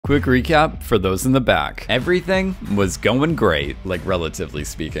Quick recap for those in the back. Everything was going great, like relatively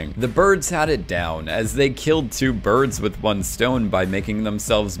speaking. The birds had it down as they killed 2 birds with 1 stone by making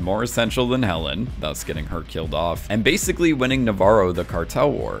themselves more essential than Helen, thus getting her killed off, and basically winning Navarro the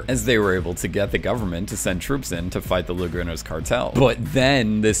cartel war, as they were able to get the government to send troops in to fight the Lagunas cartel. But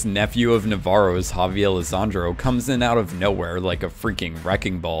then this nephew of Navarro's, Javi Elizondo, comes in out of nowhere like a freaking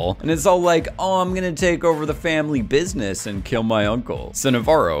wrecking ball, and is all like, oh, I'm gonna take over the family business and kill my uncle. So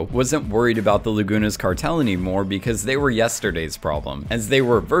Navarro wasn't worried about the Lagunas cartel anymore because they were yesterday's problem, as they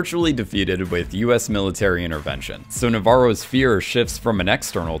were virtually defeated with US military intervention. So Navarro's fear shifts from an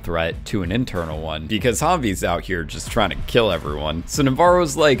external threat to an internal one, because Javi's out here just trying to kill everyone. So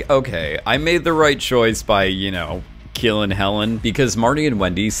Navarro's like, okay, I made the right choice by, you know, killing Helen, because Marty and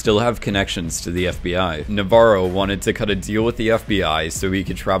Wendy still have connections to the FBI. Navarro wanted to cut a deal with the FBI so he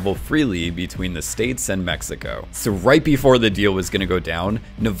could travel freely between the States and Mexico. So right before the deal was gonna go down,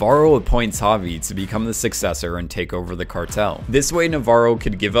 Navarro appoints Javi to become the successor and take over the cartel. This way Navarro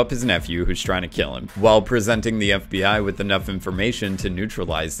could give up his nephew who's trying to kill him, while presenting the FBI with enough information to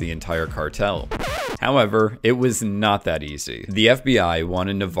neutralize the entire cartel. However, it was not that easy. The FBI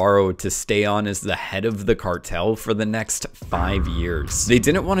wanted Navarro to stay on as the head of the cartel for the next 5 years. They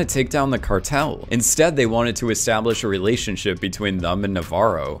didn't want to take down the cartel. Instead, they wanted to establish a relationship between them and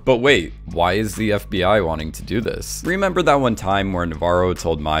Navarro. But wait, why is the FBI wanting to do this? Remember that one time where Navarro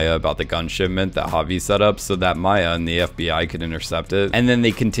told Maya about the gun shipment that Javi set up so that Maya and the FBI could intercept it? And then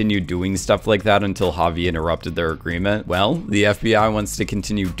they continued doing stuff like that until Javi interrupted their agreement? Well, the FBI wants to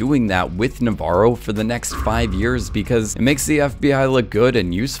continue doing that with Navarro for the next 5 years because it makes the FBI look good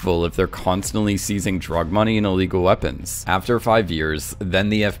and useful if they're constantly seizing drug money and illegal weapons. After 5 years, then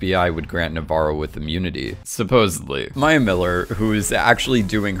the FBI would grant Navarro with immunity. Supposedly. Maya Miller, who is actually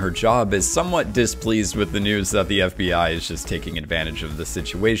doing her job, is somewhat displeased with the news that the FBI is just taking advantage of the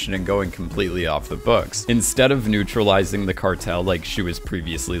situation and going completely off the books. Instead of neutralizing the cartel like she was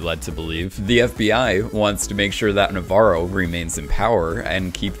previously led to believe, the FBI wants to make sure that Navarro remains in power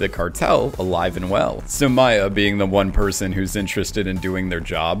and keep the cartel alive and well. So Maya, being the one person who's interested in doing their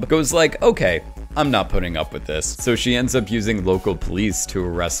job, goes like, okay, I'm not putting up with this. So she ends up using local police to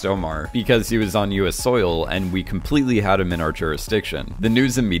arrest Omar because he was on US soil and we completely had him in our jurisdiction. The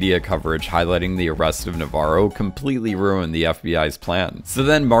news and media coverage highlighting the arrest of Navarro completely ruined the FBI's plan. So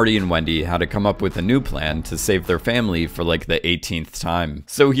then Marty and Wendy had to come up with a new plan to save their family for like the 18th time.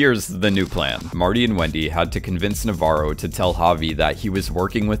 So here's the new plan. Marty and Wendy had to convince Navarro to tell Javi that he was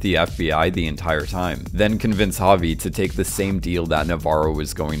working with the FBI the entire time. Then convince Javi to take the same deal that Navarro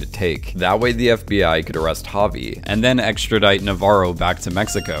was going to take. That way the FBI could arrest Javi, and then extradite Navarro back to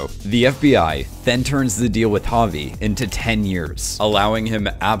Mexico. The FBI then turns the deal with Javi into 10 years, allowing him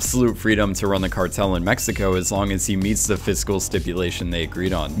absolute freedom to run the cartel in Mexico as long as he meets the fiscal stipulation they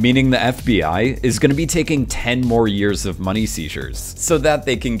agreed on. Meaning the FBI is going to be taking 10 more years of money seizures, so that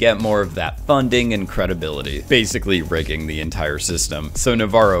they can get more of that funding and credibility, basically rigging the entire system. So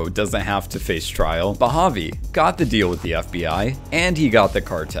Navarro doesn't have to face trial, but Javi got the deal with the FBI, and he got the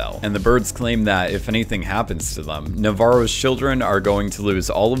cartel. And the birds claim that if anything happens to them, Navarro's children are going to lose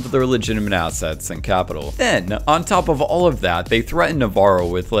all of their legitimate assets and capital. Then, on top of all of that, they threaten Navarro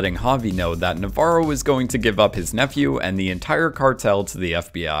with letting Javi know that Navarro is going to give up his nephew and the entire cartel to the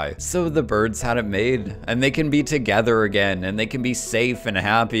FBI. So the birds had it made, and they can be together again, and they can be safe and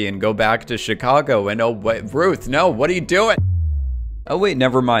happy and go back to Chicago. And oh wait, Ruth, no, what are you doing? Oh wait,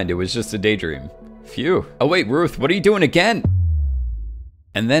 never mind, it was just a daydream. Phew. Oh wait, Ruth, what are you doing again?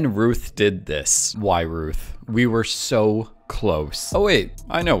 And then Ruth did this. Why, Ruth? We were so close. Oh wait,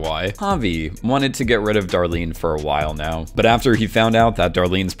 I know why. Javi wanted to get rid of Darlene for a while now, but after he found out that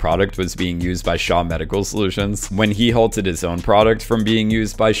Darlene's product was being used by Shaw Medical Solutions, when he halted his own product from being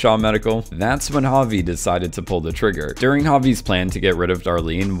used by Shaw Medical, that's when Javi decided to pull the trigger. During Javi's plan to get rid of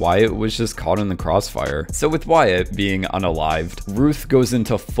Darlene, Wyatt was just caught in the crossfire. So with Wyatt being unalived, Ruth goes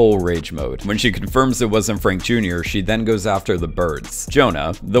into full rage mode. When she confirms it wasn't Frank Jr., she then goes after the birds.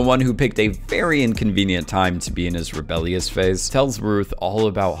 Jonah, the one who picked a very inconvenient time to be in his rebellious phase, tells Ruth all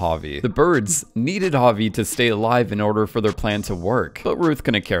about Javi. The birds needed Javi to stay alive in order for their plan to work, but Ruth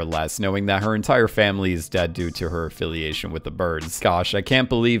couldn't care less, knowing that her entire family is dead due to her affiliation with the birds. Gosh, I can't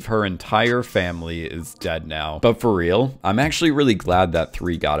believe her entire family is dead now. But for real, I'm actually really glad that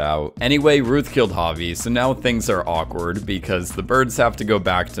 3 got out. Anyway, Ruth killed Javi, so now things are awkward because the birds have to go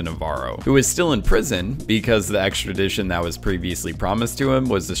back to Navarro, who is still in prison because the extradition that was previously promised to him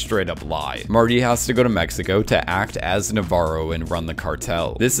was a straight up lie. Marty has to go to Mexico to act as Navarro Navarro and run the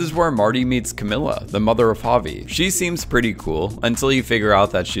cartel. This is where Marty meets Camilla, the mother of Javi. She seems pretty cool until you figure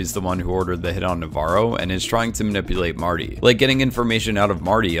out that she's the one who ordered the hit on Navarro and is trying to manipulate Marty, like getting information out of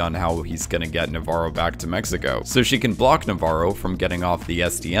Marty on how he's gonna get Navarro back to Mexico, so she can block Navarro from getting off the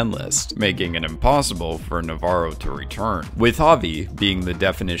SDN list, making it impossible for Navarro to return. With Javi being the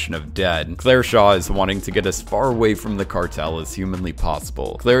definition of dead, Claire Shaw is wanting to get as far away from the cartel as humanly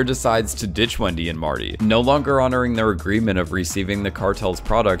possible. Claire decides to ditch Wendy and Marty, no longer honoring their agreement of receiving the cartel's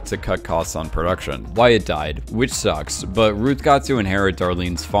product to cut costs on production. Wyatt died, which sucks, but Ruth got to inherit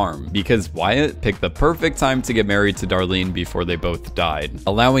Darlene's farm, because Wyatt picked the perfect time to get married to Darlene before they both died,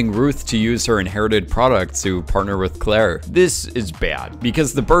 allowing Ruth to use her inherited product to partner with Claire. This is bad,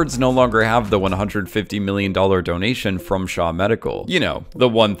 because the Byrds no longer have the $150 million donation from Shaw Medical. You know, the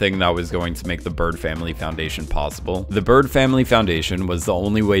one thing that was going to make the Byrd Family Foundation possible. The Byrd Family Foundation was the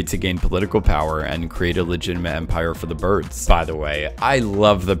only way to gain political power and create a legitimate empire for the Byrds. By the way, I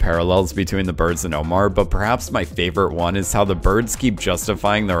love the parallels between the Byrds and Omar, but perhaps my favorite one is how the Byrds keep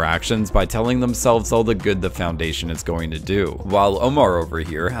justifying their actions by telling themselves all the good the foundation is going to do, while Omar over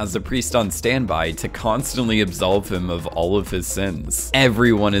here has a priest on standby to constantly absolve him of all of his sins.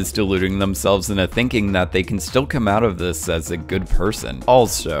 Everyone is deluding themselves into thinking that they can still come out of this as a good person.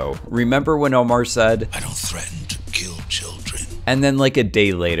 Also, remember when Omar said, "I don't threaten to kill children." And then like a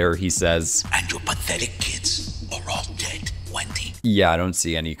day later he says, "And your pathetic kids are all dead, Wendy." Yeah, I don't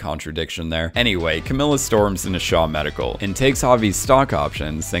see any contradiction there. Anyway, Camilla storms into Shaw Medical and takes Javi's stock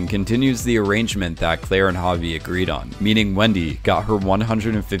options and continues the arrangement that Claire and Javi agreed on, meaning Wendy got her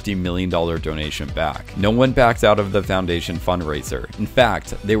 $150 million donation back. No one backed out of the foundation fundraiser. In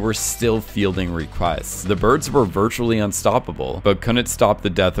fact, they were still fielding requests. The Byrds were virtually unstoppable, but couldn't stop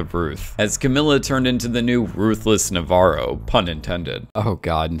the death of Ruth, as Camilla turned into the new ruthless Navarro, pun intended. Oh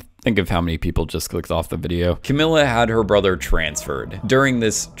god. Think of how many people just clicked off the video. Camilla had her brother transferred. During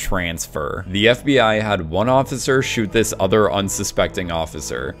this transfer, the FBI had one officer shoot this other unsuspecting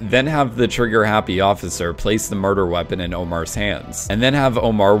officer, then have the trigger-happy officer place the murder weapon in Omar's hands, and then have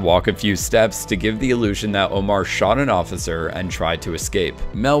Omar walk a few steps to give the illusion that Omar shot an officer and tried to escape.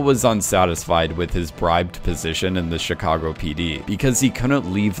 Mel was unsatisfied with his bribed position in the Chicago PD because he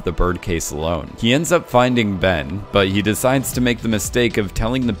couldn't leave the Byrd case alone. He ends up finding Ben, but he decides to make the mistake of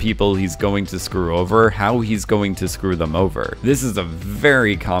telling the people he's going to screw over how he's going to screw them over. This is a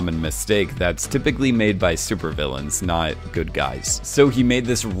very common mistake that's typically made by supervillains, not good guys. So he made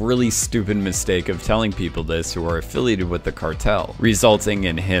this really stupid mistake of telling people this who are affiliated with the cartel, resulting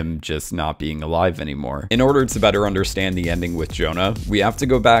in him just not being alive anymore. In order to better understand the ending with Jonah, we have to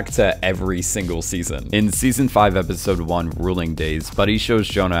go back to every single season. In season 5 episode 1 Ruling Days, Buddy shows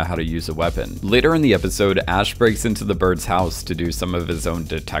Jonah how to use a weapon. Later in the episode, Ash breaks into the Byrd's house to do some of his own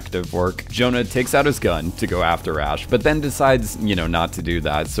detective work. Jonah takes out his gun to go after Ash, but then decides, not to do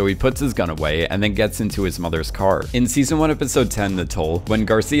that, so he puts his gun away and then gets into his mother's car. In season 1 episode 10 The Toll, when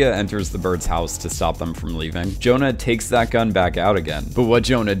Garcia enters the Byrds' house to stop them from leaving, Jonah takes that gun back out again. But what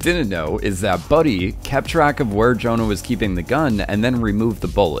Jonah didn't know is that Buddy kept track of where Jonah was keeping the gun and then removed the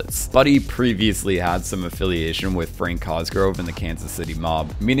bullets. Buddy previously had some affiliation with Frank Cosgrove and the Kansas City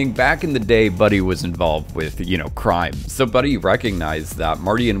mob, meaning back in the day Buddy was involved with, crime. So Buddy recognized that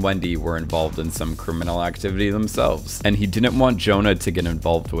Marty and Wendy were involved in some criminal activity themselves, and he didn't want Jonah to get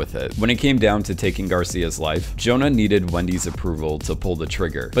involved with it. When it came down to taking Garcia's life, Jonah needed Wendy's approval to pull the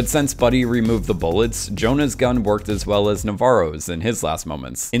trigger. But since Buddy removed the bullets, Jonah's gun worked as well as Navarro's in his last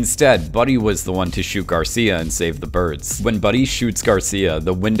moments. Instead, Buddy was the one to shoot Garcia and save the Byrds. When Buddy shoots Garcia,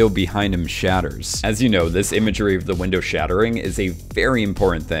 the window behind him shatters. As you know, this imagery of the window shattering is a very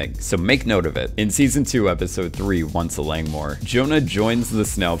important thing, so make note of it. In season 2 episode 3 Once a Langmore, Jonah joins the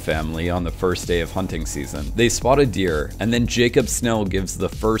Snell family on the first day of hunting season. They spot a deer, and then Jacob Snell gives the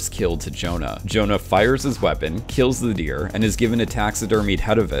first kill to Jonah. Jonah fires his weapon, kills the deer, and is given a taxidermied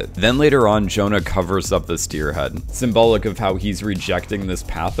head of it. Then later on, Jonah covers up this deer head, symbolic of how he's rejecting this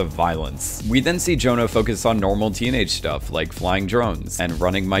path of violence. We then see Jonah focus on normal teenage stuff like flying drones and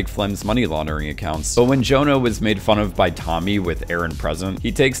running Mike Flem's money laundering accounts. But when Jonah was made fun of by Tommy with Aaron present,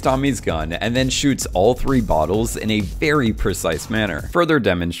 he takes Tommy's gun and then shoots all 3 bottles in a very precise manner, further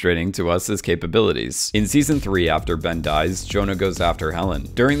demonstrating to us his capabilities. In season 3, after Ben dies, Jonah goes after Helen.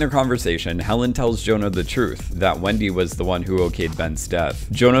 During their conversation, Helen tells Jonah the truth, that Wendy was the one who okayed Ben's death.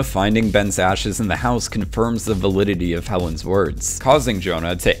 Jonah finding Ben's ashes in the house confirms the validity of Helen's words, causing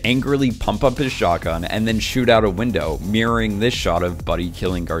Jonah to angrily pump up his shotgun and then shoot out a window, mirroring this shot of Buddy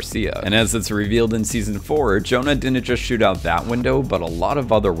killing Garcia. And as it's revealed in season 4, Jonah didn't just shoot out that window, but a lot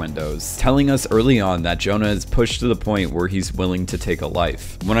of other windows, telling us early on that Jonah is pushed to the point where he's willing to take a life.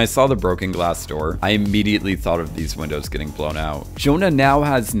 life. When I saw the broken glass door, I immediately thought of these windows getting blown out. Jonah now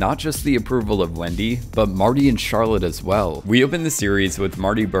has not just the approval of Wendy, but Marty and Charlotte as well. We open the series with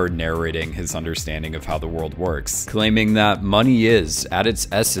Marty Byrde narrating his understanding of how the world works, claiming that money is, at its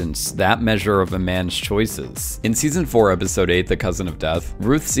essence, that measure of a man's choices. In season 4, episode 8, The Cousin of Death,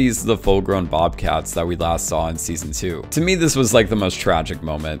 Ruth sees the full-grown bobcats that we last saw in season 2. To me, this was like the most tragic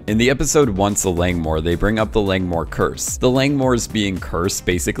moment. In the episode Once a Langmore, they bring up the Langmore curse. The Langmores being cursed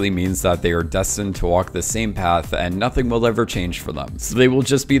basically means that they are destined to walk the same path and nothing will ever change for them. So they will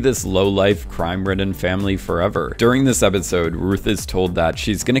just be this low-life, crime-ridden family forever. During this episode, Ruth is told that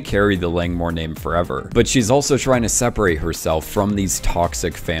she's gonna carry the Langmore name forever, but she's also trying to separate herself from these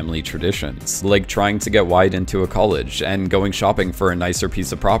toxic family traditions, like trying to get Wyatt into a college and going shopping for a nicer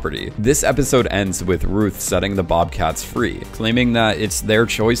piece of property. This episode ends with Ruth setting the bobcats free, claiming that it's their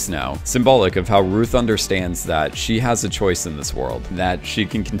choice now, symbolic of how Ruth understands that she has a choice in this world, that she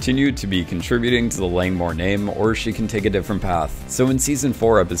can continue to be contributing to the Langmore name or she can take a different path. So in season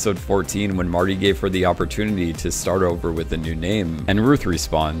 4, episode 14, when Marty gave her the opportunity to start over with a new name, and Ruth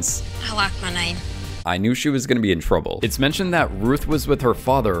responds, "I like my name." I knew she was going to be in trouble. It's mentioned that Ruth was with her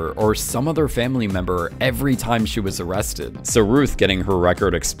father or some other family member every time she was arrested. So Ruth, getting her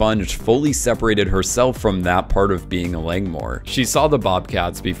record expunged, fully separated herself from that part of being a Langmore. She saw the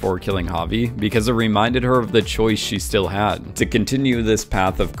bobcats before killing Javi because it reminded her of the choice she still had, to continue this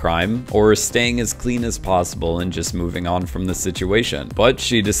path of crime or staying as clean as possible and just moving on from the situation. But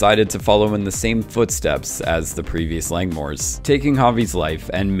she decided to follow in the same footsteps as the previous Langmores, taking Javi's life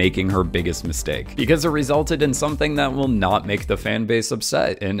and making her biggest mistake, because it resulted in something that will not make the fan base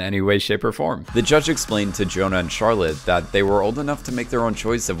upset in any way, shape, or form. The judge explained to Jonah and Charlotte that they were old enough to make their own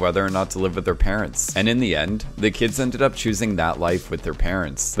choice of whether or not to live with their parents, and in the end, the kids ended up choosing that life with their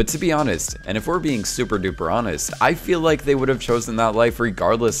parents. But to be honest, and if we're being super duper honest, I feel like they would have chosen that life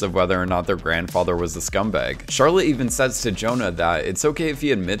regardless of whether or not their grandfather was a scumbag. Charlotte even says to Jonah that it's okay if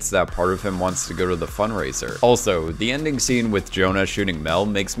he admits that part of him wants to go to the fundraiser. Also, the ending scene with Jonah shooting Mel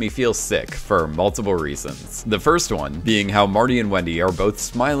makes me feel sick for multiple reasons. The first one being how Marty and Wendy are both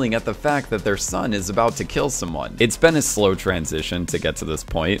smiling at the fact that their son is about to kill someone. It's been a slow transition to get to this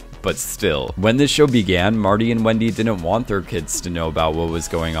point, but still. When this show began, Marty and Wendy didn't want their kids to know about what was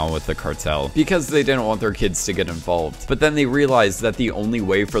going on with the cartel because they didn't want their kids to get involved. But then they realized that the only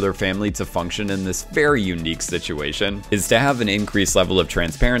way for their family to function in this very unique situation is to have an increased level of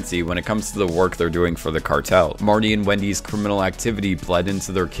transparency when it comes to the work they're doing for the cartel. Marty and Wendy's criminal activity bled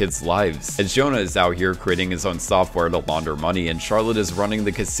into their kids' lives, as Jonah is out here creating his own software to launder money, and Charlotte is running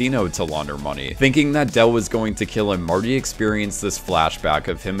the casino to launder money. Thinking that Del was going to kill him, Marty experienced this flashback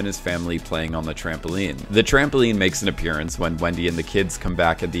of him and his family playing on the trampoline. The trampoline makes an appearance when Wendy and the kids come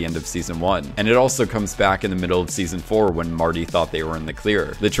back at the end of season 1, and it also comes back in the middle of season 4 when Marty thought they were in the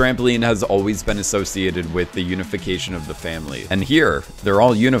clear. The trampoline has always been associated with the unification of the family, and here, they're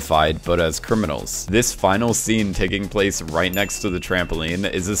all unified, but as criminals. This final scene taking place right next to the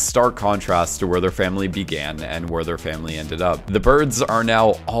trampoline is a stark contrast to where their family began and where their family ended up. The Byrdes are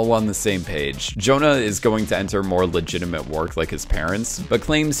now all on the same page. Jonah is going to enter more legitimate work like his parents, but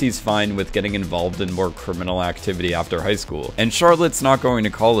claims he's fine with getting involved in more criminal activity after high school. And Charlotte's not going to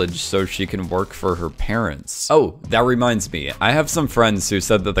college so she can work for her parents. Oh, that reminds me, I have some friends who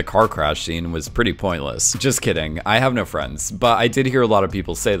said that the car crash scene was pretty pointless. Just kidding, I have no friends, but I did hear a lot of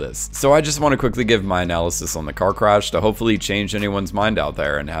people say this. So I just want to quickly give my analysis on the car crash to hopefully change anyone's mind out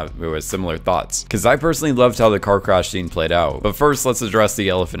there and have who has similar thoughts, because I personally loved how the car crash scene played out. But first, let's address the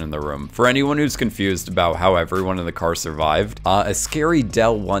elephant in the room. For anyone who's confused about how everyone in the car survived, a scary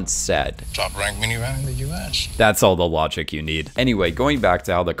Del once said, Top-ranked minivan in the US. That's all the logic you need. Anyway, going back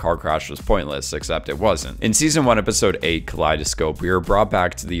to how the car crash was pointless, except it wasn't. In season 1, episode 8, Kaleidoscope, we were brought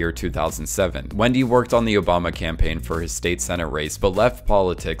back to the year 2007. Wendy worked on the Obama campaign for his state senate race, but left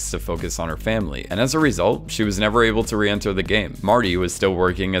politics to focus on her family, and as a result, she was never able to re-enter the game. Marty was still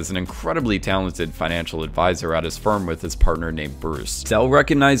working as an incredibly talented financial advisor at his firm with his partner named Bruce. Del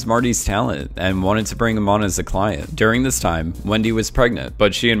recognized Marty's talent and wanted to bring him on as a client. During this time, Wendy was pregnant,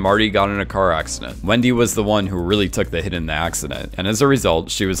 but she and Marty got in a car accident. Wendy was the one who really took the hit in the accident, and as a result,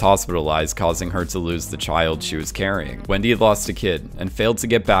 she was hospitalized, causing her to lose the child she was carrying. Wendy lost a kid and failed to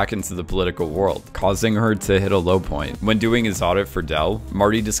get back into the political world, causing her to hit a low point. When doing his audit for Del,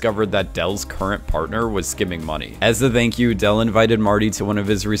 Marty discovered that Del's current partner was skimming money. As a thank you, Del invited Marty to one of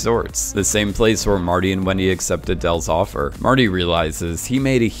his resorts, the same place where Marty and Wendy accepted Del's offer. Marty realizes he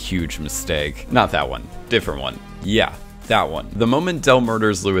made a huge mistake. Not that one, different one. Yeah, That one. The moment Del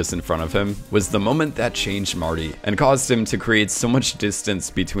murders Lewis in front of him was the moment that changed Marty and caused him to create so much distance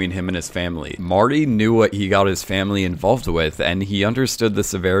between him and his family. Marty knew what he got his family involved with, and he understood the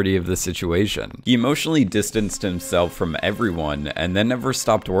severity of the situation. He emotionally distanced himself from everyone and then never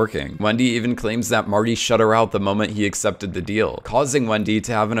stopped working. Wendy even claims that Marty shut her out the moment he accepted the deal, causing Wendy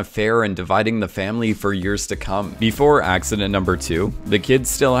to have an affair and dividing the family for years to come. Before accident number 2, the kids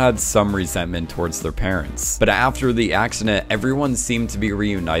still had some resentment towards their parents, but after the accident, everyone seemed to be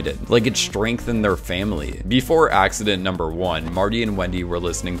reunited, like it strengthened their family. Before accident number 1, Marty and Wendy were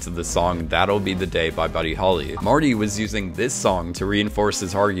listening to the song That'll Be the Day by Buddy Holly. Marty was using this song to reinforce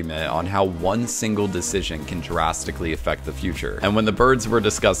his argument on how one single decision can drastically affect the future. And when the Byrds were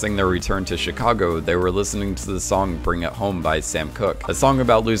discussing their return to Chicago, they were listening to the song Bring It Home by Sam Cooke, a song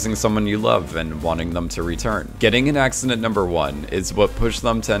about losing someone you love and wanting them to return. Getting in accident number 1 is what pushed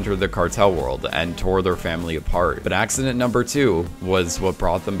them to enter the cartel world and tore their family apart. But accident number 2 was what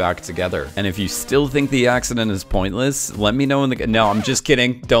brought them back together. And if you still think the accident is pointless, let me know in the— no, I'm just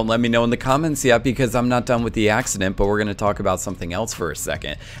kidding. Don't let me know in the comments yet, because I'm not done with the accident, but we're going to talk about something else for a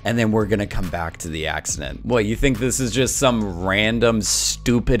second, and then we're going to come back to the accident. What, you think this is just some random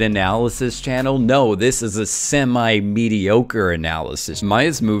stupid analysis channel? No, this is a semi-mediocre analysis.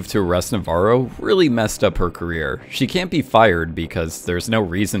 Maya's move to arrest Navarro really messed up her career. She can't be fired because there's no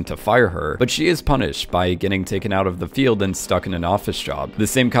reason to fire her, but she is punished by getting taken out of the field and stuck in an office job, the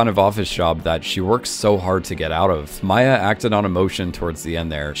same kind of office job that she worked so hard to get out of. Maya acted on emotion towards the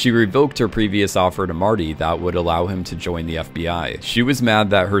end there. She revoked her previous offer to Marty that would allow him to join the FBI. She was mad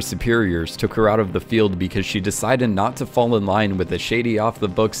that her superiors took her out of the field because she decided not to fall in line with a shady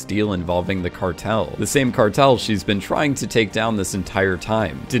off-the-books deal involving the cartel, the same cartel she's been trying to take down this entire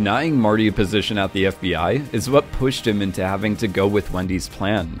time. Denying Marty a position at the FBI is what pushed him into having to go with Wendy's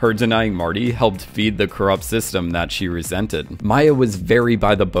plan. Her denying Marty helped feed the corrupt system that she resented. Maya was very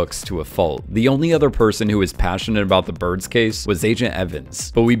by the books to a fault. The only other person who was passionate about the Byrds case was Agent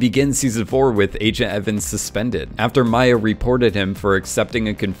Evans. But we begin season 4 with Agent Evans suspended after Maya reported him for accepting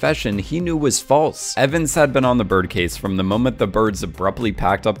a confession he knew was false. Evans had been on the Byrd case from the moment the Byrds abruptly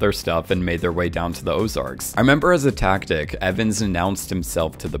packed up their stuff and made their way down to the Ozarks. I remember as a tactic, Evans announced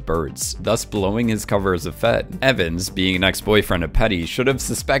himself to the Byrds, thus blowing his cover as a Fed. Evans, being an ex-boyfriend of Petty, should have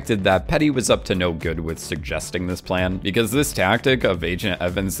suspected that Petty was up to no good with suggesting this plan, because this tactic of Agent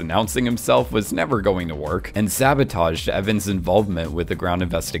Evans announcing himself was never going to work, and sabotaged Evans' involvement with the ground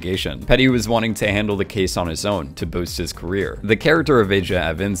investigation. Petty was wanting to handle the case on his own to boost his career. The character of Agent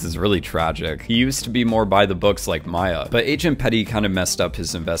Evans is really tragic. He used to be more by the books like Maya, but Agent Petty kind of messed up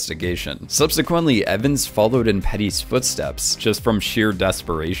his investigation. Subsequently, Evans followed in Petty's footsteps, just from sheer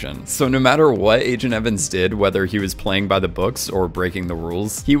desperation. So no matter what Agent Evans did, whether he was playing by the books or breaking the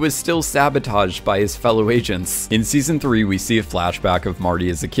rules, he was still sabotaged by his fellow agents. In season 3, we see a flashback of Marty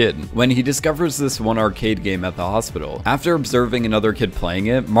as a kid, when he discovers this one arcade game at the hospital. After observing another kid playing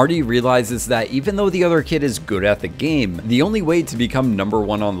it, Marty realizes that even though the other kid is good at the game, the only way to become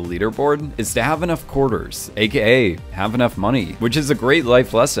 #1 on the leaderboard is to have enough quarters, aka have enough money, which is a great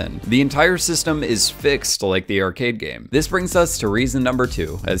life lesson. The entire system is fixed like the arcade game. This brings us to reason number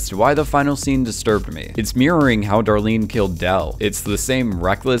 2 as to why the final scene disturbed me. It's mirroring how Darlene killed Del. It's the same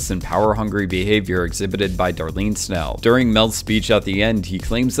reckless and power-hungry behavior exhibited by Darlene Snell. During Mel's speech at the end, he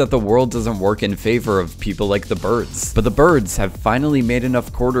claims that the world doesn't work in favor of people like the Byrds. But the Byrds have finally made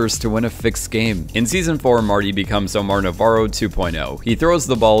enough quarters to win a fixed game. In season 4, Marty becomes Omar Navarro 2.0. He throws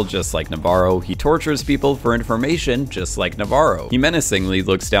the ball just like Navarro. He tortures people for information just like Navarro. He menacingly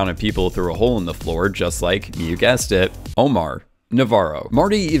looks down at people through a hole in the floor just like, you guessed it, Omar Navarro.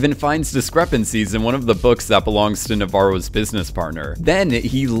 Marty even finds discrepancies in one of the books that belongs to Navarro's business partner. Then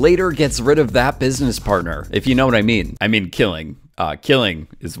he later gets rid of that business partner, if you know what I mean. I mean killing. Killing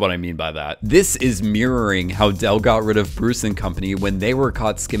is what I mean by that. This is mirroring how Del got rid of Bruce and company when they were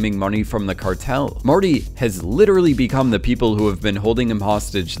caught skimming money from the cartel. Marty has literally become the people who have been holding him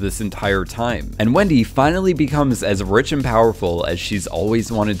hostage this entire time. And Wendy finally becomes as rich and powerful as she's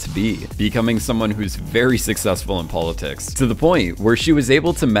always wanted to be, becoming someone who's very successful in politics, to the point where she was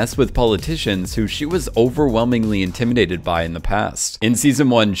able to mess with politicians who she was overwhelmingly intimidated by in the past. In season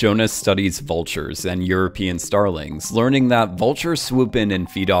 1, Jonas studies vultures and European starlings, learning that vultures vultures swoop in and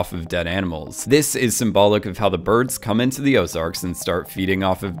feed off of dead animals. This is symbolic of how the birds come into the Ozarks and start feeding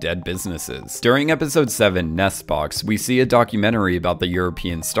off of dead businesses. During episode 7, Nest Box, we see a documentary about the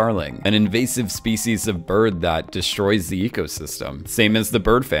European starling, an invasive species of bird that destroys the ecosystem. Same as the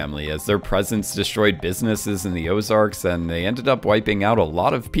bird family, as their presence destroyed businesses in the Ozarks and they ended up wiping out a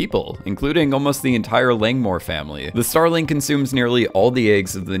lot of people, including almost the entire Langmore family. The starling consumes nearly all the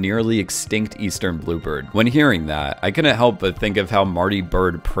eggs of the nearly extinct eastern bluebird. When hearing that, I couldn't help but think of how Marty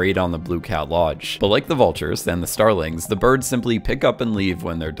Bird preyed on the Blue Cat Lodge. But like the vultures and the starlings, the birds simply pick up and leave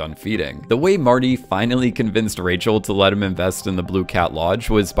when they're done feeding. The way Marty finally convinced Rachel to let him invest in the Blue Cat Lodge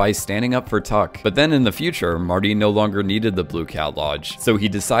was by standing up for Tuck. But then in the future, Marty no longer needed the Blue Cat Lodge, so he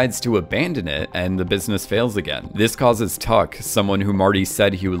decides to abandon it and the business fails again. This causes Tuck, someone who Marty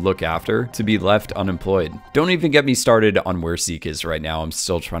said he would look after, to be left unemployed. Don't even get me started on where Zeke is right now, I'm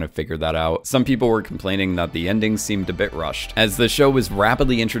still trying to figure that out. Some people were complaining that the ending seemed a bit rushed, as the show was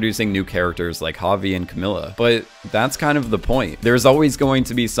rapidly introducing new characters like Javi and Camilla, but that's kind of the point. There's always going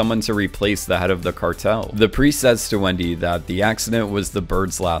to be someone to replace the head of the cartel. The priest says to Wendy that the accident was the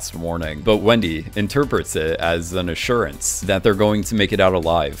bird's last warning, but Wendy interprets it as an assurance that they're going to make it out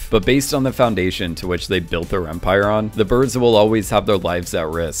alive. But based on the foundation to which they built their empire on, the birds will always have their lives at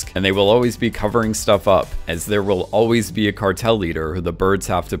risk, and they will always be covering stuff up, as there will always be a cartel leader who the birds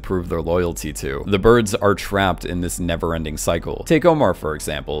have to prove their loyalty to. The birds are trapped in this never-ending cycle. Take Omar for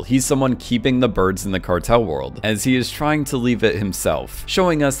example. He's someone keeping the birds in the cartel world, as he is trying to leave it himself,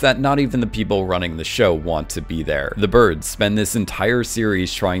 showing us that not even the people running the show want to be there. The birds spend this entire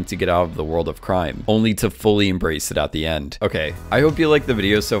series trying to get out of the world of crime, only to fully embrace it at the end. Okay, I hope you liked the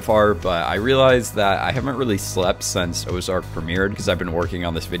video so far, but I realized that I haven't really slept since Ozark premiered because I've been working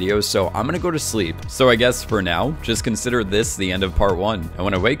on this video, so I'm gonna go to sleep. So I guess for now, just consider this the end of part 1. And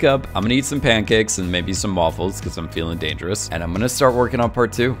when I wake up, I'm gonna eat some pancakes and maybe some waffles because I'm feeling dangerous, and I'm gonna start working on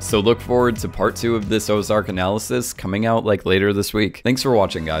part 2. So look forward to part 2 of this Ozark analysis coming out like later this week. Thanks for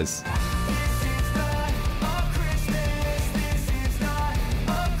watching, guys.